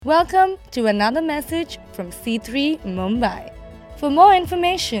Welcome to another message from C3 Mumbai. For more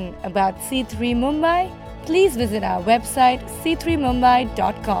information about C3 Mumbai, please visit our website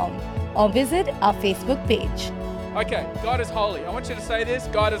c3mumbai.com or visit our Facebook page. Okay, God is holy. I want you to say this,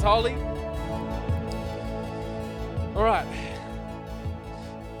 God is holy. All right,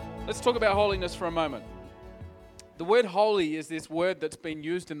 let's talk about holiness for a moment. The word holy is this word that's been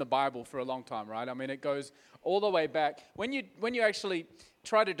used in the Bible for a long time, right? I mean, it goes all the way back. When you actually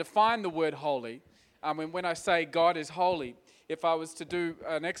try to define the word holy, when I say God is holy, if I was to do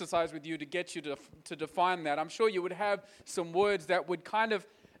an exercise with you to get you to define that, I'm sure you would have some words that would kind of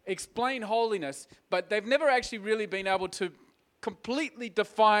explain holiness, but they've never actually really been able to completely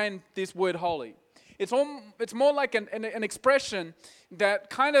define this word holy. It's more like an expression that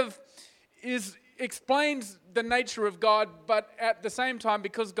kind of explains the nature of God, but at the same time,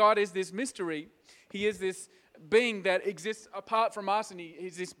 because God is this mystery, He is this being that exists apart from us, and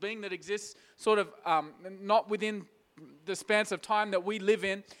He's this being that exists sort of not within the span of time that we live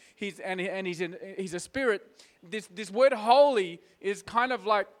in. He's a spirit. This word holy is kind of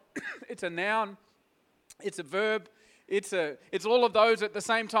like it's a noun, it's a verb, it's all of those at the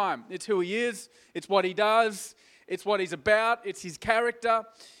same time. It's who He is, it's what He does, it's what He's about, it's His character.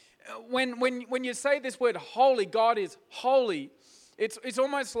 When you say this word holy, God is holy, it's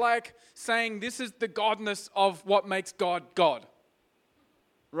almost like saying this is the godness of what makes God God.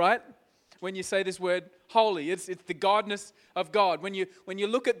 Right? When you say this word holy, it's the godness of God. When you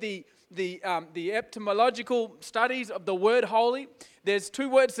look at the etymological studies of the word holy, there's two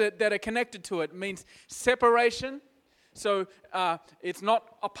words that are connected to it. It means separation. So it's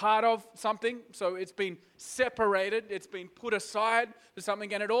not a part of something, so it's been separated, it's been put aside for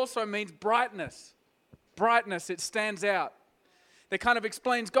something, and it also means brightness. Brightness, it stands out. That kind of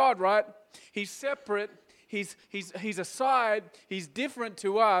explains God, right? He's separate, he's aside, He's different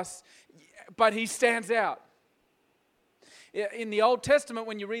to us, but He stands out. In the Old Testament,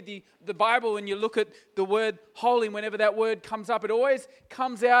 when you read the Bible and you look at the word holy, whenever that word comes up, it always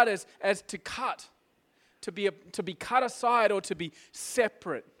comes out as to cut. To be cut aside or to be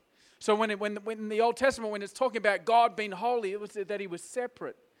separate. So when in the Old Testament, when it's talking about God being holy, it was that He was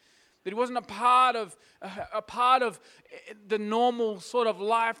separate. That He wasn't a part of the normal sort of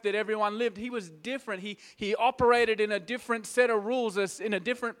life that everyone lived. He was different. He operated in a different set of rules, in a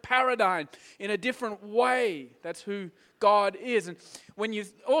different paradigm, in a different way. That's who God is. And when you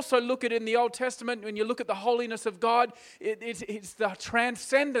also look at it in the Old Testament, when you look at the holiness of God, it's the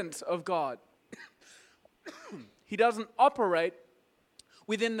transcendence of God. He doesn't operate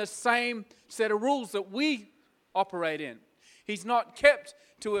within the same set of rules that we operate in. He's not kept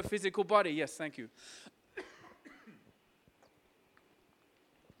to a physical body. Yes, thank you.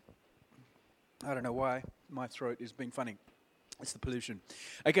 I don't know why my throat is being funny. It's the pollution.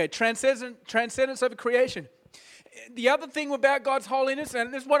 Okay, transcendence over creation. The other thing about God's holiness,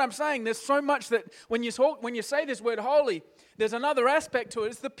 and this is what I'm saying, there's so much that when you say this word holy, there's another aspect to it.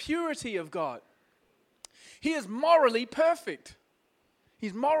 It's the purity of God. He is morally perfect.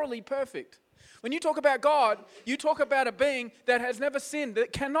 He's morally perfect. When you talk about God, you talk about a being that has never sinned,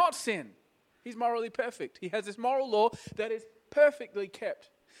 that cannot sin. He's morally perfect. He has this moral law that is perfectly kept.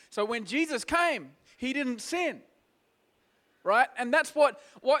 So when Jesus came, He didn't sin. Right? And that's what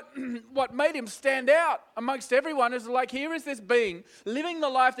made Him stand out amongst everyone, is like, here is this being living the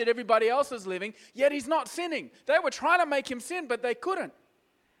life that everybody else is living, yet He's not sinning. They were trying to make Him sin, but they couldn't.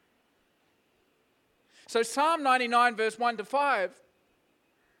 So Psalm 99 verse 1 to 5,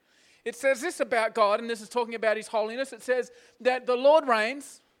 it says this about God, and this is talking about His holiness. It says that the Lord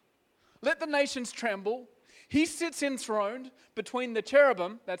reigns, let the nations tremble. He sits enthroned between the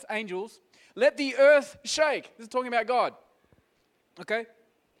cherubim, that's angels. Let the earth shake. This is talking about God. Okay?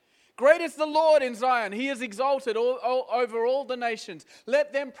 Great is the Lord in Zion. He is exalted over all the nations.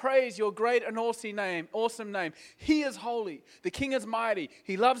 Let them praise your great and awesome name. He is holy. The King is mighty.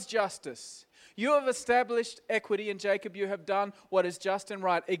 He loves justice. You have established equity, and Jacob, you have done what is just and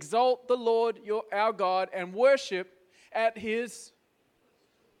right. Exalt the Lord, our God, and worship at His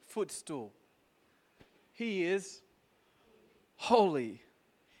footstool. He is holy.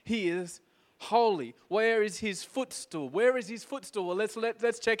 He is holy. Where is His footstool? Where is His footstool? Well,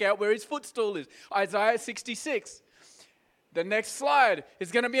 let's check out where His footstool is. Isaiah 66. The next slide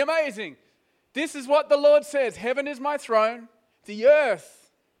is going to be amazing. This is what the Lord says. Heaven is my throne. The earth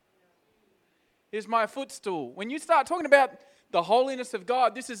is my footstool. When you start talking about the holiness of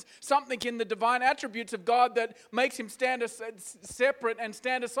God, this is something in the divine attributes of God that makes Him stand separate and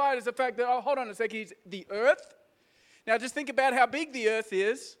stand aside, is the fact that, hold on a second, He's the earth. Now just think about how big the earth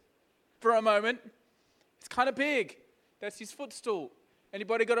is for a moment. It's kind of big. That's His footstool.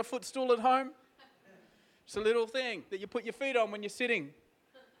 Anybody got a footstool at home? It's a little thing that you put your feet on when you're sitting.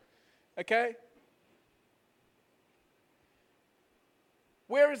 Okay?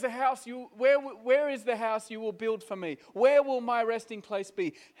 Where is the house you will build for me? Where will my resting place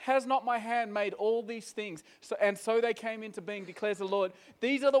be? Has not my hand made all these things? So they came into being, declares the Lord.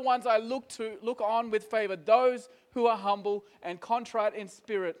 These are the ones I look on with favor, those who are humble and contrite in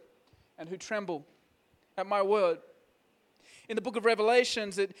spirit and who tremble at my word. In the book of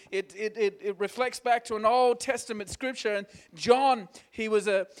Revelations, it reflects back to an Old Testament scripture. And John, he was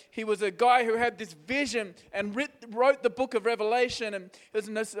a guy who had this vision and wrote the book of Revelation. And it was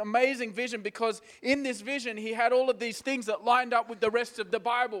this amazing vision because in this vision, he had all of these things that lined up with the rest of the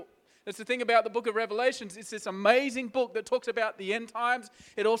Bible. That's the thing about the book of Revelations. It's this amazing book that talks about the end times.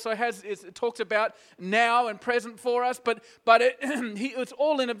 It also it talks about now and present for us. But it's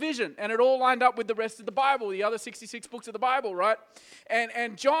all in a vision. And it all lined up with the rest of the Bible, the other 66 books of the Bible, right?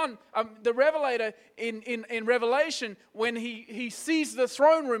 And John, the revelator in Revelation, when he sees the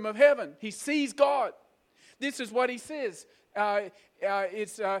throne room of heaven, he sees God. This is what he says.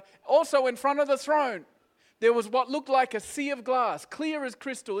 It's also in front of the throne. There was what looked like a sea of glass, clear as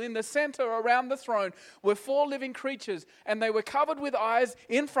crystal. In the center around the throne were 4 living creatures, and they were covered with eyes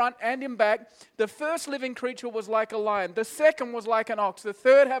in front and in back. The first living creature was like a lion. The second was like an ox. The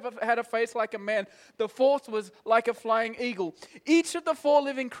third had a face like a man. The fourth was like a flying eagle. Each of the 4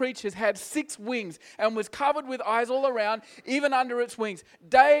 living creatures had 6 wings and was covered with eyes all around, even under its wings.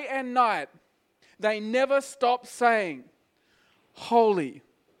 Day and night, they never stopped saying, "Holy,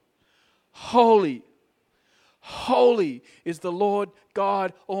 holy, holy is the Lord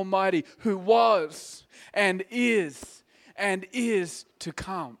God Almighty, who was and is to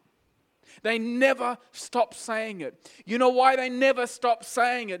come." They never stop saying it. You know why they never stop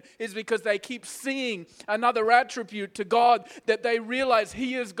saying it? Is because they keep seeing another attribute to God that they realize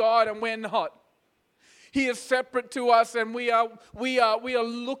He is God and we're not. He is separate to us and we are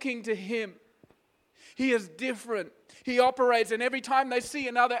looking to Him. He is different. He operates, and every time they see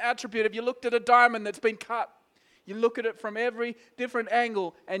another attribute, if you looked at a diamond that's been cut, you look at it from every different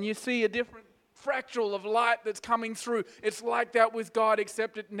angle and you see a different fractal of light that's coming through. It's like that with God,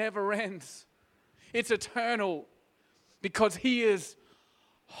 except it never ends. It's eternal because He is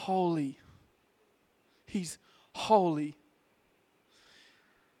holy. He's holy.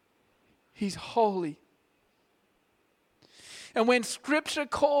 He's holy. And when Scripture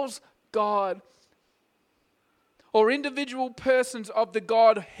calls God or individual persons of the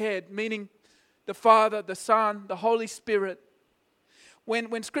Godhead, meaning the Father, the Son, the Holy Spirit.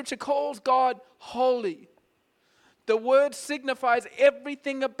 When Scripture calls God holy, the word signifies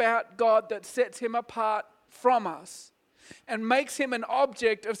everything about God that sets Him apart from us and makes Him an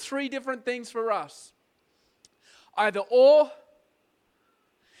object of 3 different things for us. Either awe,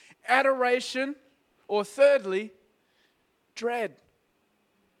 adoration, or thirdly, dread.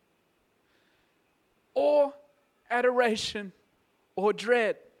 Awe, adoration, or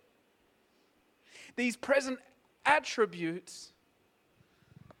dread. These present attributes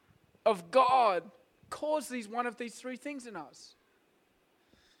of God cause one of these 3 things in us.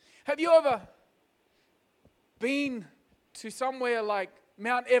 Have you ever been to somewhere like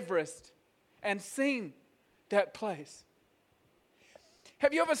Mount Everest and seen that place?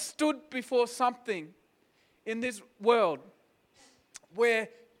 Have you ever stood before something in this world where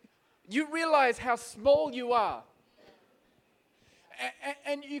you realize how small you are?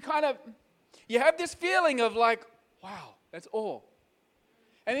 And you have this feeling of like, wow, that's awe.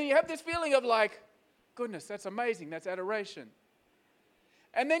 And then you have this feeling of like, goodness, that's amazing, that's adoration.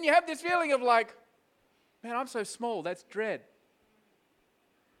 And then you have this feeling of like, man, I'm so small, that's dread.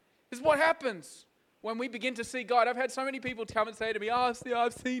 This is what happens when we begin to see God. I've had so many people come and say to me, oh, see,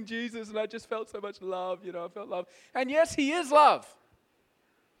 I've seen Jesus and I just felt so much love, I felt love. And yes, He is love.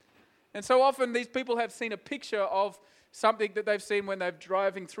 And so often these people have seen a picture of something that they've seen when they're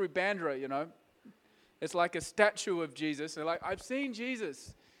driving through Bandra, It's like a statue of Jesus. They're like, I've seen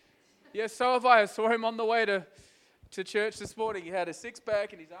Jesus. Yes, so have I. I saw Him on the way to church this morning. He had a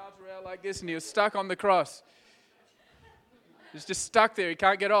 6-pack and his arms were out like this and he was stuck on the cross. He's just stuck there. He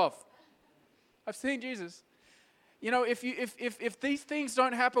can't get off. I've seen Jesus. If these things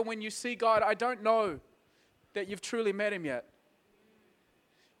don't happen when you see God, I don't know that you've truly met Him yet.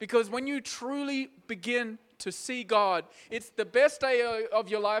 Because when you truly begin to see God, it's the best day of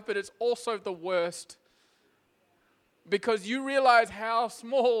your life, but it's also the worst. Because you realize how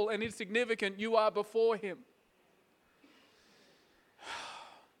small and insignificant you are before Him.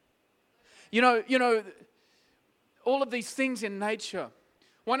 All of these things in nature.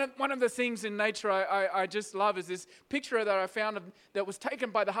 One of the things in nature I just love is this picture that I found that was taken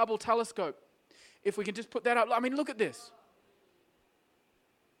by the Hubble telescope. If we can just put that up. I mean, look at this.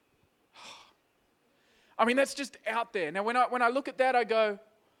 I mean, that's just out there. Now, when I look at that, I go,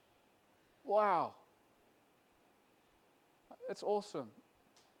 wow. That's awesome.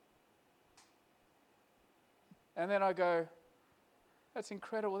 And then I go, that's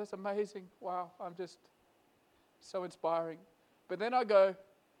incredible. That's amazing. Wow, I'm just so inspiring. But then I go,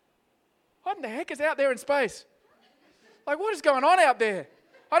 what in the heck is out there in space? Like, what is going on out there?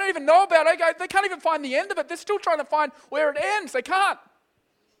 I don't even know about it. They can't even find the end of it. They're still trying to find where it ends. They can't.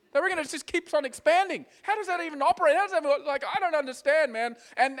 They reckon it just keeps on expanding. How does that even operate? How does that, like, I don't understand, man.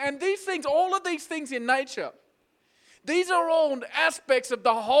 And these things, all of these things in nature, these are all aspects of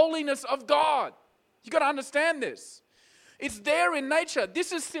the holiness of God. You've got to understand this. It's there in nature.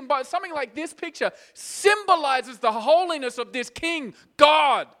 This is something like this picture symbolizes the holiness of this King,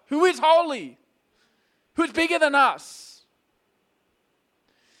 God, who is holy, who's bigger than us.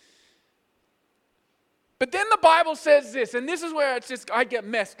 But then the Bible says this, and this is where I get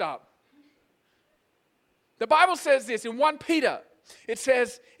messed up. The Bible says this in 1 Peter. It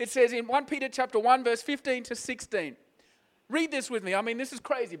says in 1 Peter chapter 1, verse 15 to 16. Read this with me. I mean, this is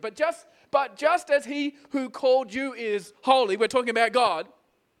crazy. But just as he who called you is holy, we're talking about God,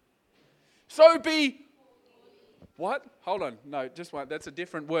 so be... What? Hold on. No, just one. That's a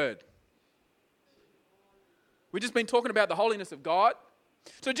different word. We've just been talking about the holiness of God.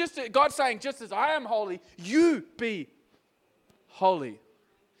 So God's saying, just as I am holy, you be holy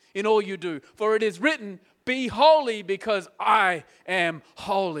in all you do. For it is written, be holy because I am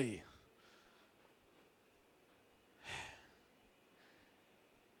holy.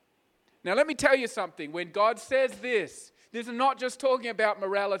 Now let me tell you something. When God says this is not just talking about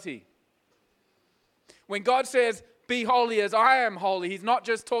morality. When God says, be holy as I am holy, He's not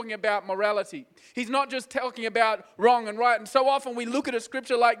just talking about morality. He's not just talking about wrong and right. And so often we look at a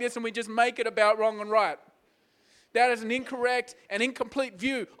scripture like this and we just make it about wrong and right. That is an incorrect and incomplete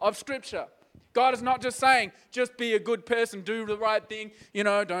view of scripture. God is not just saying, just be a good person, do the right thing,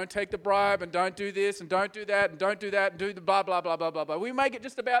 don't take the bribe and don't do this and don't do that and don't do that and do the blah, blah, blah, blah, blah, blah. We make it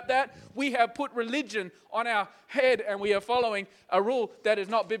just about that. We have put religion on our head and we are following a rule that is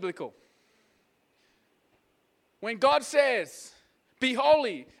not biblical. When God says, be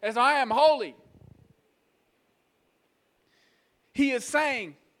holy as I am holy, He is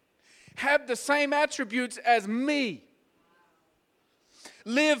saying, have the same attributes as me.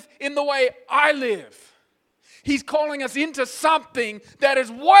 Live in the way I live. He's calling us into something that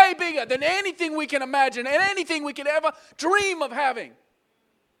is way bigger than anything we can imagine and anything we could ever dream of having.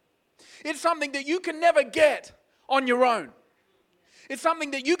 It's something that you can never get on your own. It's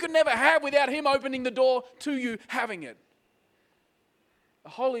something that you can never have without Him opening the door to you having it. The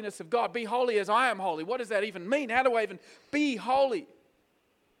holiness of God. Be holy as I am holy. What does that even mean? How do I even be holy?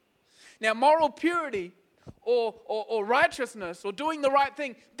 Now, moral purity or righteousness or doing the right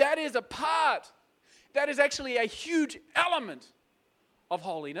thing, that is a part. That is actually a huge element of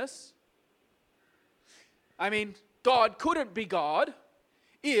holiness. I mean, God couldn't be God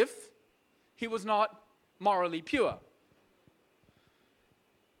if He was not morally pure.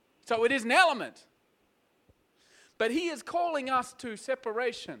 So it is an element. But He is calling us to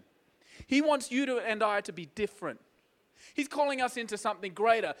separation. He wants you and I to be different. He's calling us into something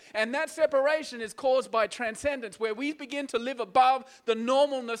greater. And that separation is caused by transcendence, where we begin to live above the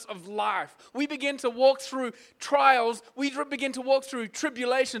normalness of life. We begin to walk through trials. We begin to walk through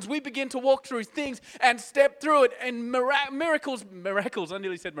tribulations. We begin to walk through things and step through it. And miracles, I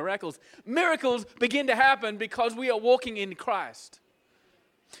nearly said miracles. Miracles begin to happen because we are walking in Christ.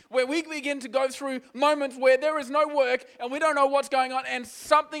 Where we begin to go through moments where there is no work and we don't know what's going on and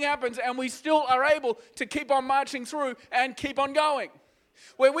something happens and we still are able to keep on marching through and keep on going.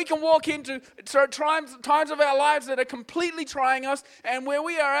 Where we can walk into times of our lives that are completely trying us and where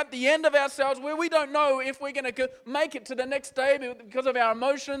we are at the end of ourselves, where we don't know if we're going to make it to the next day because of our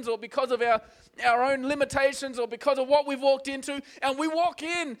emotions or because of our own limitations or because of what we've walked into. And we walk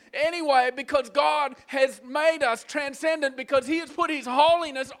in anyway because God has made us transcendent because He has put His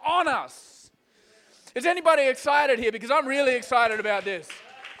holiness on us. Is anybody excited here? Because I'm really excited about this.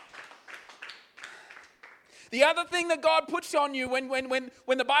 The other thing that God puts on you when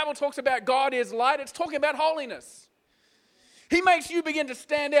the Bible talks about God is light, it's talking about holiness. He makes you begin to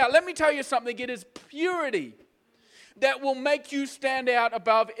stand out. Let me tell you something. It is purity that will make you stand out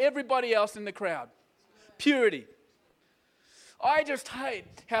above everybody else in the crowd. Purity. I just hate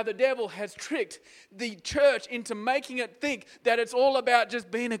how the devil has tricked the church into making it think that it's all about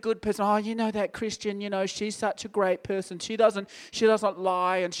just being a good person. Oh, you know that Christian, she's such a great person. She doesn't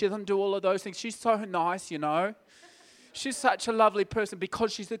lie and she doesn't do all of those things. She's so nice, She's such a lovely person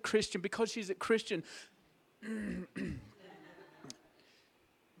because she's a Christian,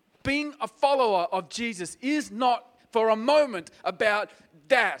 Being a follower of Jesus is not for a moment about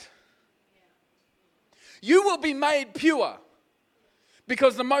that. You will be made pure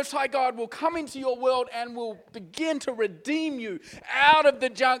because the Most High God will come into your world and will begin to redeem you out of the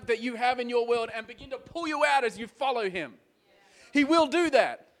junk that you have in your world and begin to pull you out as you follow Him. He will do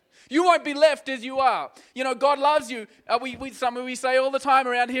that. You won't be left as you are. God loves you. Something we say all the time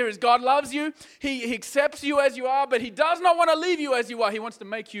around here is God loves you. He accepts you as you are, but He does not want to leave you as you are. He wants to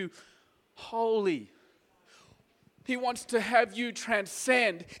make you holy. He wants to have you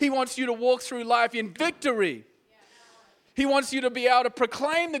transcend. He wants you to walk through life in victory. He wants you to be able to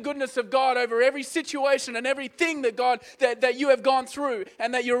proclaim the goodness of God over every situation and everything that you have gone through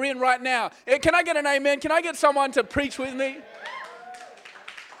and that you're in right now. Can I get an amen? Can I get someone to preach with me?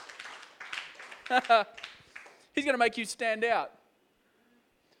 He's going to make you stand out.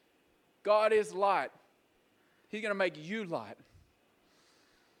 God is light. He's going to make you light.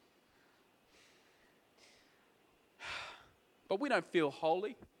 But we don't feel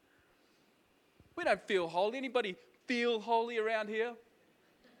holy. We don't feel holy. Anybody feel holy around here?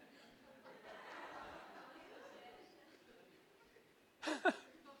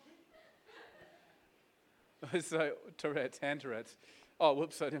 So, hand Tourette's. Oh,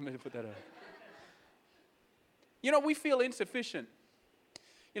 whoops, I didn't mean to put that out. We feel insufficient.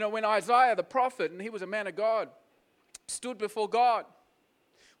 When Isaiah the prophet, and he was a man of God, stood before God,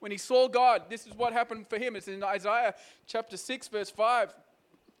 when he saw God, this is what happened for him. It's in Isaiah chapter 6, verse 5.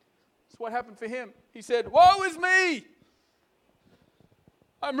 It's what happened for him. He said, "Woe is me!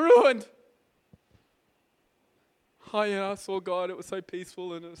 I'm ruined." Oh, I saw God. It was so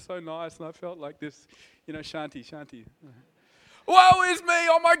peaceful and it was so nice. And I felt like this, shanty. Woe is me!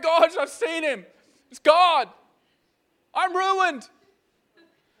 Oh my gosh, I've seen Him. It's God. I'm ruined.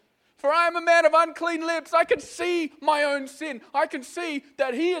 For I am a man of unclean lips. I can see my own sin. I can see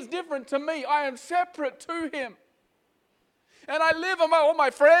that He is different to me. I am separate to Him. And I live among all my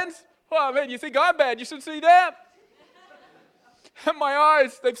friends. Oh man, you think I'm bad? You should see them. And my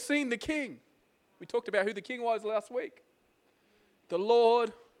eyes, they've seen the King. We talked about who the King was last week. The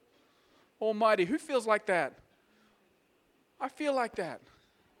Lord Almighty. Who feels like that? I feel like that.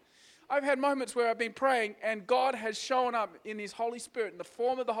 I've had moments where I've been praying and God has shown up in His Holy Spirit, in the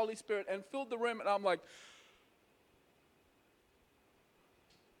form of the Holy Spirit, and filled the room, and I'm like,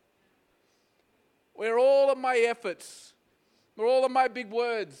 where all of my efforts, where all of my big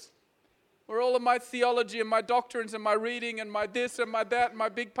words, where all of my theology and my doctrines and my reading and my this and my that and my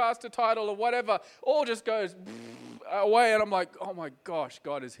big pastor title or whatever, all just goes away, and I'm like, oh my gosh,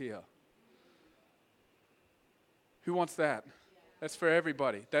 God is here. Who wants that? That's for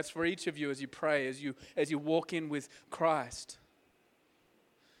everybody. That's for each of you as you pray, as you walk in with Christ.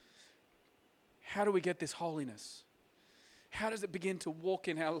 How do we get this holiness? How does it begin to walk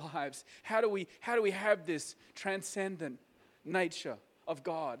in our lives? How do we have this transcendent nature of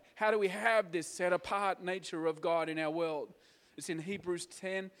God? How do we have this set apart nature of God in our world? It's in Hebrews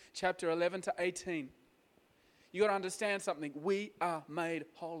 10, chapter 11 to 18. You got to understand something. We are made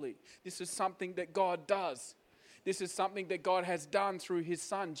holy. This is something that God does. This is something that God has done through His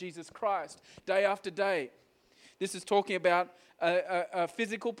Son, Jesus Christ, day after day. This is talking about a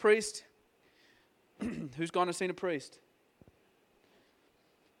physical priest. Who's gone and seen a priest?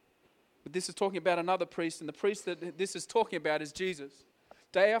 But this is talking about another priest, and the priest that this is talking about is Jesus.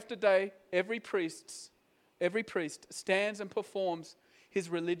 Day after day, every priest stands and performs his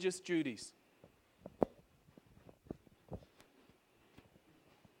religious duties.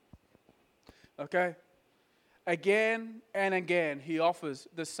 Okay? Again and again, he offers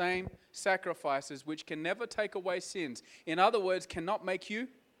the same sacrifices which can never take away sins. In other words, cannot make you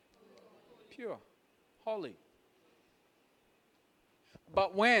pure, holy.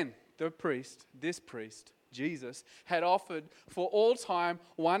 But when this priest, Jesus, had offered for all time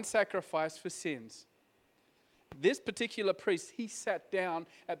one sacrifice for sins, this particular priest, he sat down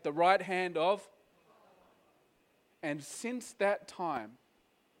at the right hand of, and since that time,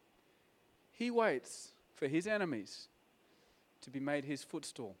 he waits for his enemies to be made his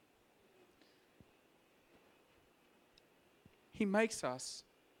footstool. He makes us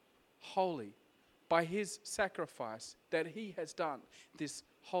holy by his sacrifice that he has done, this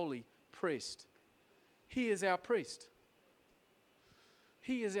holy priest. He is our priest.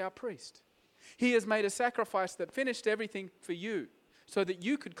 He is our priest. He has made a sacrifice that finished everything for you so that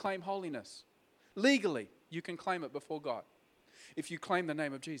you could claim holiness. Legally, you can claim it before God if you claim the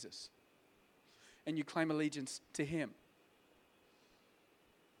name of Jesus and you claim allegiance to Him.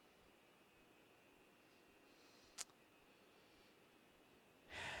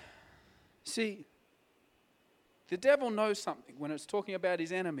 See, the devil knows something when it's talking about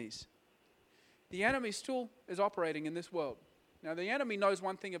his enemies. The enemy still is operating in this world. Now, the enemy knows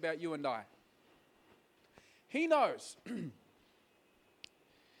one thing about you and I. He knows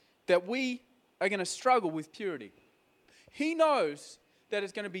that we are going to struggle with purity. He knows that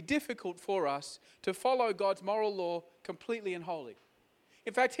it's going to be difficult for us to follow God's moral law completely and wholly.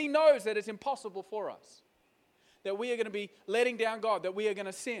 In fact, he knows that it's impossible for us, that we are going to be letting down God, that we are going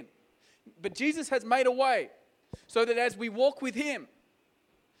to sin. But Jesus has made a way so that as we walk with Him,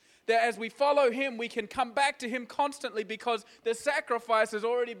 that as we follow Him, we can come back to Him constantly because the sacrifice has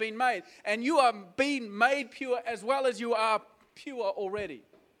already been made. And you are being made pure as well as you are pure already.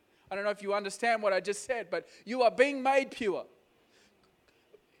 I don't know if you understand what I just said, but you are being made pure.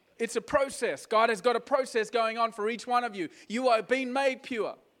 It's a process. God has got a process going on for each one of you. You are being made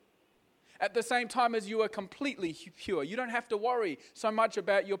pure at the same time as you are completely pure. You don't have to worry so much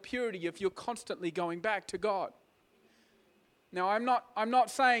about your purity if you're constantly going back to God. Now, I'm not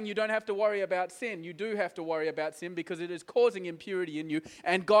saying you don't have to worry about sin. You do have to worry about sin because it is causing impurity in you,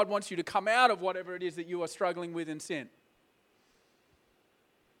 and God wants you to come out of whatever it is that you are struggling with in sin.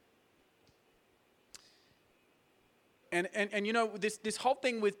 And you know, this whole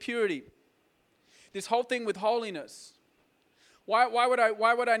thing with purity, this whole thing with holiness, why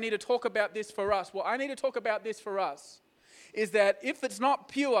would I need to talk about this for us? Well, I need to talk about this for us, is that if it's not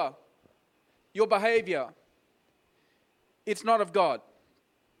pure, your behavior, it's not of God.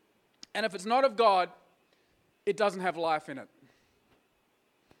 And if it's not of God, it doesn't have life in it.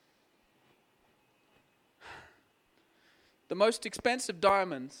 The most expensive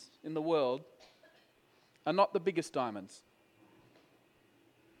diamonds in the world are not the biggest diamonds.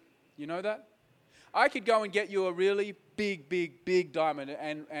 You know that? I could go and get you a really big diamond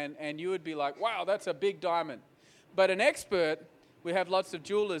and you would be like, wow, that's a big diamond. But an expert, we have lots of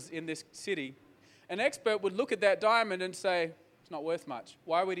jewelers in this city, an expert would look at that diamond and say, it's not worth much.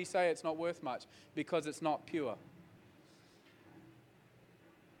 Why would he say it's not worth much? Because it's not pure.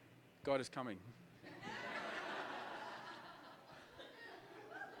 God is coming.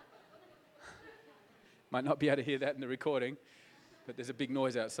 Might not be able to hear that in the recording, but there's a big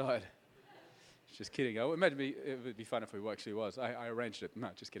noise outside. Just kidding. It would be fun if it actually was. I arranged it. No,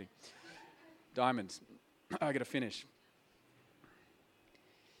 just kidding. Diamonds. I got to finish.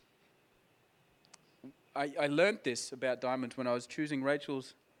 I learned this about diamonds when I was choosing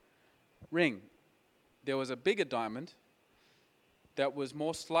Rachel's ring. There was a bigger diamond that was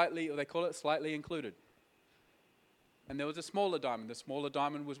more slightly, or they call it slightly included. And there was a smaller diamond. The smaller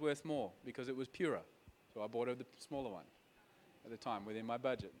diamond was worth more because it was purer. So I bought her the smaller one at the time within my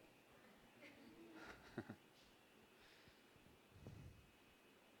budget.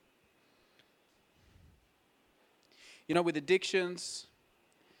 You know, with addictions,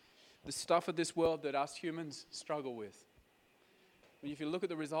 the stuff of this world that us humans struggle with. I mean, if you look at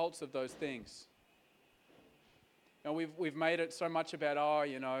the results of those things, you know, we've made it so much about,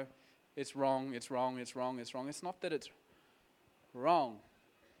 it's wrong. It's not that it's wrong.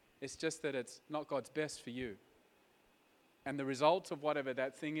 It's just that it's not God's best for you. And the results of whatever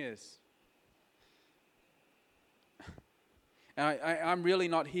that thing is. And I'm really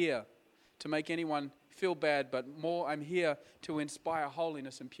not here to make anyone feel bad, but more I'm here to inspire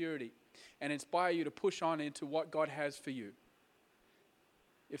holiness and purity and inspire you to push on into what God has for you.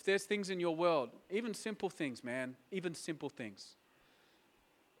 If there's things in your world, even simple things, man, even simple things.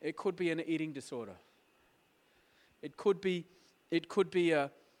 It could be an eating disorder. It could be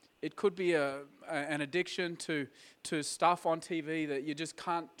an addiction to stuff on TV that you just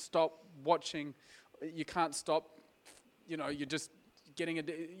can't stop watching. You can't stop, you're just getting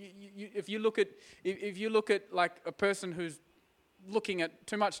if you look at like a person who's looking at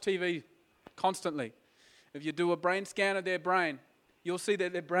too much TV constantly, if you do a brain scan of their brain, you'll see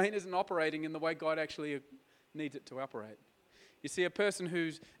that their brain isn't operating in the way God actually needs it to operate. You see a person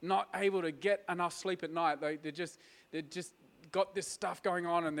who's not able to get enough sleep at night, they're just got this stuff going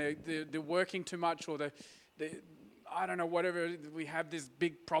on and they're working too much, or they I don't know, whatever. We have this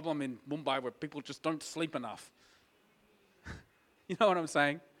big problem in Mumbai where people just don't sleep enough. You know what I'm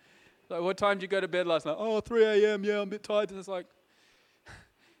saying? Like, what time did you go to bed last night? 3 a.m. Yeah, I'm a bit tired. And it's like,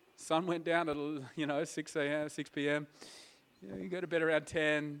 sun went down at 6 p.m. You go to bed around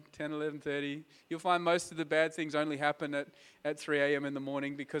 10, 11:30. You'll find most of the bad things only happen at 3 a.m. in the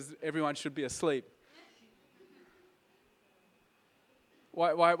morning because everyone should be asleep.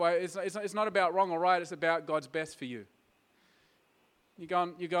 Why? It's not about wrong or right. It's about God's best for you. You go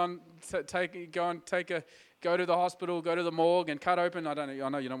to the hospital, go to the morgue, and cut open. I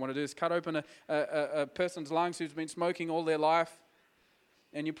know you don't want to do this. Cut open a person's lungs who's been smoking all their life,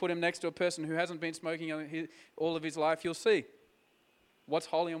 and you put him next to a person who hasn't been smoking all of his life. You'll see what's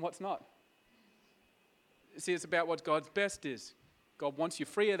holy and what's not. See, it's about what God's best is. God wants you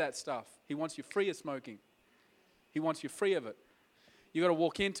free of that stuff. He wants you free of smoking. He wants you free of it. You got to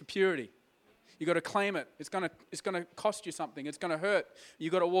walk into purity. You got to claim it. It's going to cost you something. It's going to hurt. You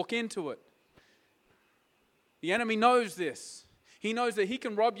got to walk into it. The enemy knows this. He knows that he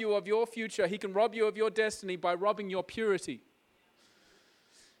can rob you of your future. He can rob you of your destiny by robbing your purity.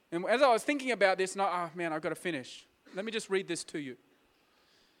 And as I was thinking about this, I've got to finish. Let me just read this to you.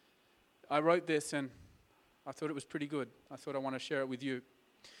 I wrote this and I thought it was pretty good. I thought I want to share it with you.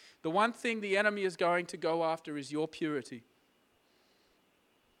 The one thing the enemy is going to go after is your purity.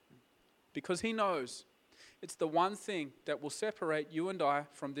 Because he knows it's the one thing that will separate you and I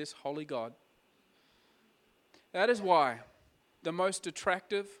from this holy God. That is why the most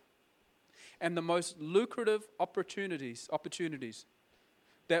attractive and the most lucrative opportunities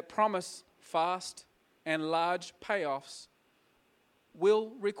that promise fast and large payoffs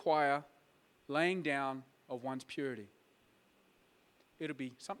will require laying down of one's purity. It'll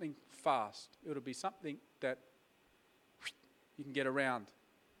be something fast. It'll be something that you can get around.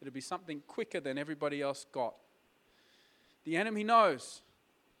 It'll be something quicker than everybody else got. The enemy knows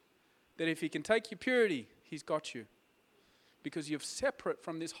that if he can take your purity, he's got you. Because you're separate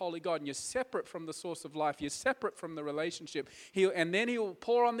from this holy God and you're separate from the source of life. You're separate from the relationship. And then he'll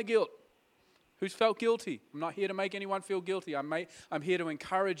pour on the guilt. Who's felt guilty? I'm not here to make anyone feel guilty. I'm here to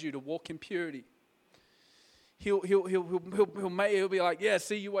encourage you to walk in purity. He'll be like, yeah,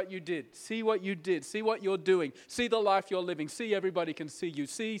 see what you did. See what you did. See what you're doing. See the life you're living. See everybody can see you.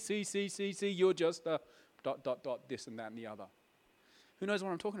 See, you're just a ... this and that and the other. Who knows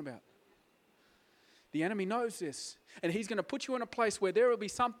what I'm talking about? The enemy knows this. And he's going to put you in a place where there will be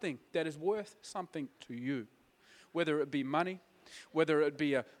something that is worth something to you. Whether it be money, whether it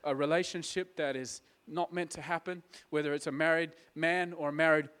be a relationship that is not meant to happen, whether it's a married man or a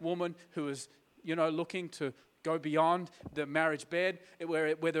married woman who is, looking to go beyond the marriage bed,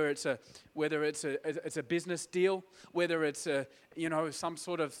 whether it's a business deal, whether it's some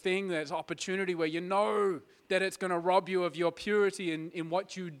sort of thing that's opportunity where you know that it's going to rob you of your purity in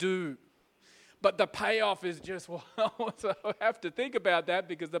what you do. But the payoff is just, so I have to think about that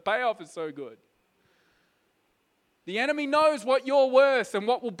because the payoff is so good. The enemy knows what you're worth and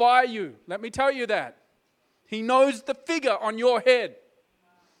what will buy you. Let me tell you that. He knows the figure on your head.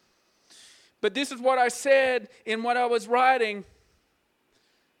 But this is what I said in what I was writing.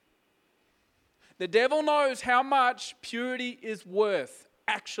 The devil knows how much purity is worth,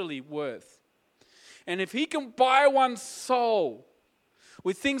 actually worth. And if he can buy one's soul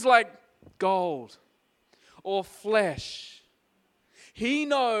with things like gold or flesh, he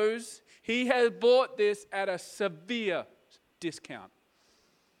knows he has bought this at a severe discount.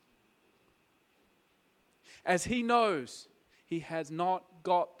 As he knows he has not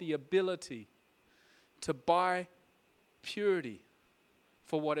got the ability to buy purity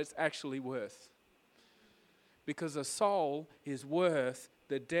for what it's actually worth. Because a soul is worth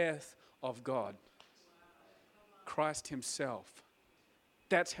the death of God. Christ himself.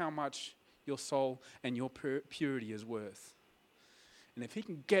 That's how much your soul and your purity is worth. And if he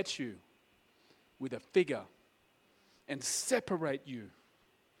can get you with a figure and separate you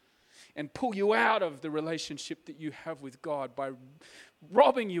and pull you out of the relationship that you have with God by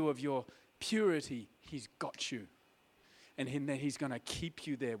robbing you of your purity, he's got you. And then he's going to keep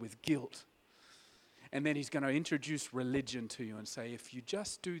you there with guilt. And then he's going to introduce religion to you and say, if you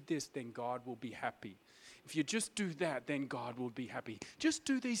just do this, then God will be happy. If you just do that, then God will be happy. Just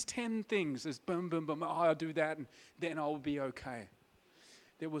do these 10 things as boom, boom, boom. Oh, I'll do that and then I'll be okay.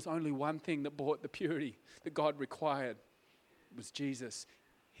 There was only one thing that brought the purity that God required. It was Jesus,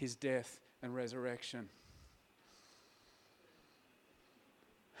 his death and resurrection.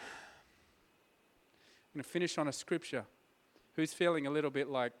 I'm going to finish on a scripture. Who's feeling a little bit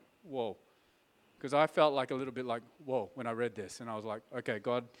like, whoa? Because I felt like a little bit like, whoa, when I read this. And I was like, okay,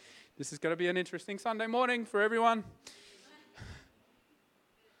 God, this is going to be an interesting Sunday morning for everyone.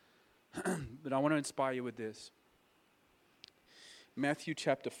 But I want to inspire you with this. Matthew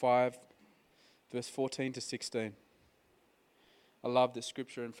chapter 5, verse 14 to 16. I love this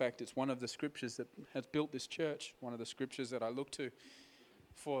scripture. In fact, it's one of the scriptures that has built this church, one of the scriptures that I look to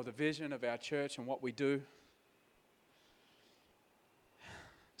for the vision of our church and what we do.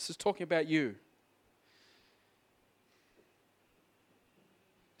 This is talking about you.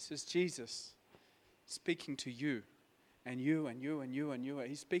 This is Jesus speaking to you, and you, and you, and you, and you.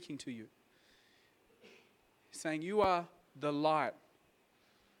 He's speaking to you. He's saying, you are the light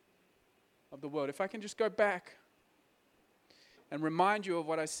of the world. If I can just go back and remind you of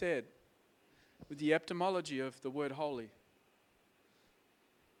what I said with the etymology of the word holy.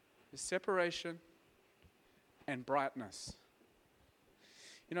 There's separation and brightness.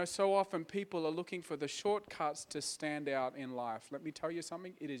 You know, so often people are looking for the shortcuts to stand out in life. Let me tell you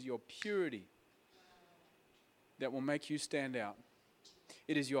something. It is your purity that will make you stand out.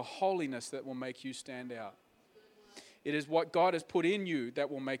 It is your holiness that will make you stand out. It is what God has put in you that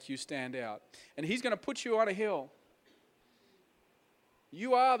will make you stand out. And He's going to put you on a hill.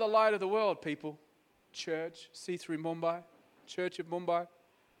 You are the light of the world, people. Church, C3 Mumbai, Church of Mumbai.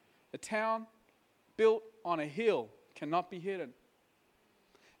 A town built on a hill cannot be hidden.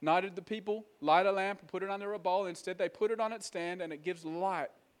 Neither did the people light a lamp and put it under a bowl. Instead, they put it on its stand, and it gives light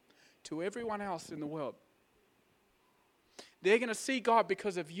to everyone else in the world. They're going to see God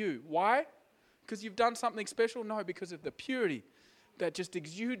because of you. Why? Because you've done something special? No, because of the purity that just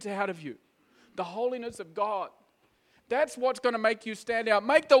exudes out of you. The holiness of God. That's what's going to make you stand out.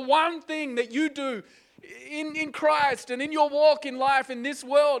 Make the one thing that you do in Christ and in your walk in life in this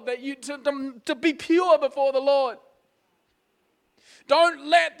world that you to be pure before the Lord. Don't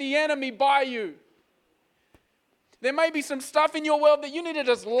let the enemy buy you. There may be some stuff in your world that you need to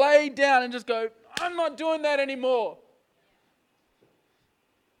just lay down and just go, I'm not doing that anymore.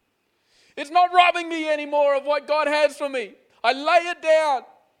 It's not robbing me anymore of what God has for me. I lay it down.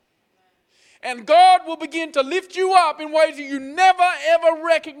 And God will begin to lift you up in ways that you never ever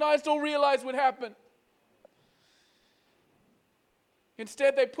recognized or realized would happen.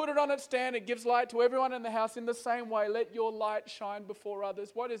 Instead, they put it on its stand. It gives light to everyone in the house in the same way. Let your light shine before others.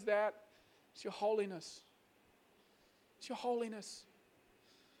 What is that? It's your holiness. It's your holiness.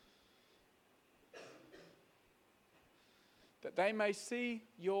 That they may see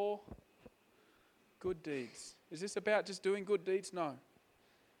your good deeds. Is this about just doing good deeds? No.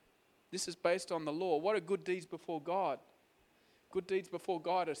 This is based on the law. What are good deeds before God? Good deeds before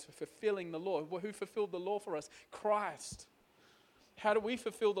God is fulfilling the law. Who fulfilled the law for us? Christ. How do we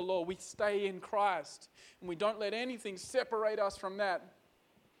fulfill the law? We stay in Christ. And we don't let anything separate us from that.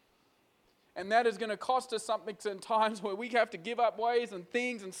 And that is going to cost us something in times where we have to give up ways and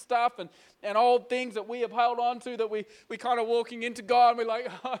things and stuff and old things that we have held on to, that we kind of walking into God and we're like,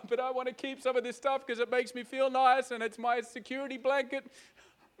 oh, but I want to keep some of this stuff because it makes me feel nice and it's my security blanket.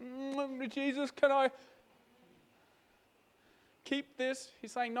 Jesus, can I keep this?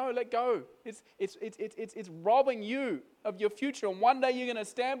 He's saying, no, let go. It's robbing you of your future. And one day you're going to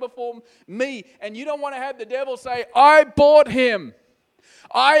stand before me and you don't want to have the devil say, I bought him.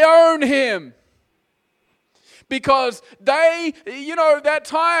 I own him. Because they, that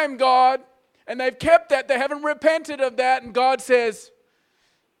time, God, and they've kept that. They haven't repented of that. And God says,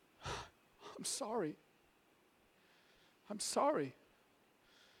 I'm sorry. I'm sorry.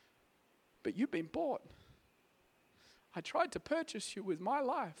 But you've been bought. I tried to purchase you with my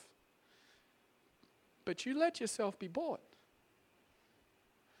life. But you let yourself be bought.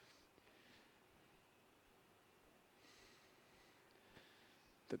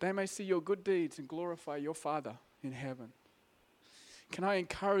 That they may see your good deeds and glorify your Father in heaven. Can I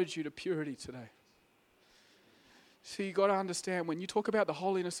encourage you to purity today? See, you've got to understand, when you talk about the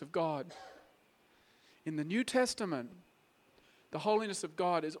holiness of God, in the New Testament, the holiness of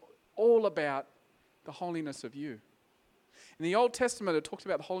God is all about the holiness of you. In the Old Testament, it talks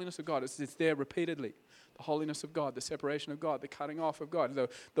about the holiness of God. It's there repeatedly. The holiness of God, the separation of God, the cutting off of God,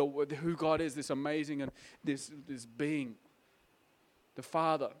 who God is, this amazing and this being, the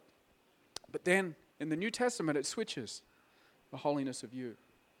Father. But then in the New Testament, it switches the holiness of you.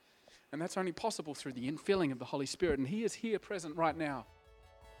 And that's only possible through the infilling of the Holy Spirit. And He is here present right now.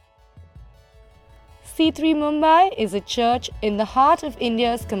 C3 Mumbai is a church in the heart of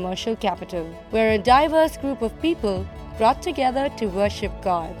India's commercial capital, where a diverse group of people brought together to worship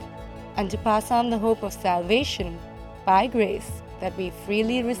God and to pass on the hope of salvation by grace that we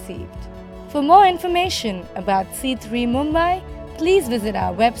freely received. For more information about C3 Mumbai, please visit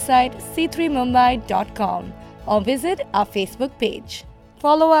our website c3mumbai.com or visit our Facebook page.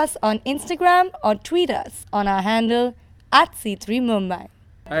 Follow us on Instagram or tweet us on our handle @C3Mumbai.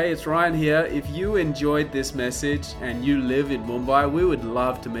 Hey, it's Ryan here. If you enjoyed this message and you live in Mumbai, we would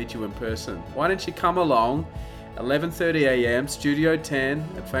love to meet you in person. Why don't you come along 11:30 a.m. Studio 10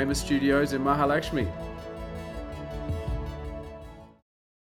 at Famous Studios in Mahalakshmi.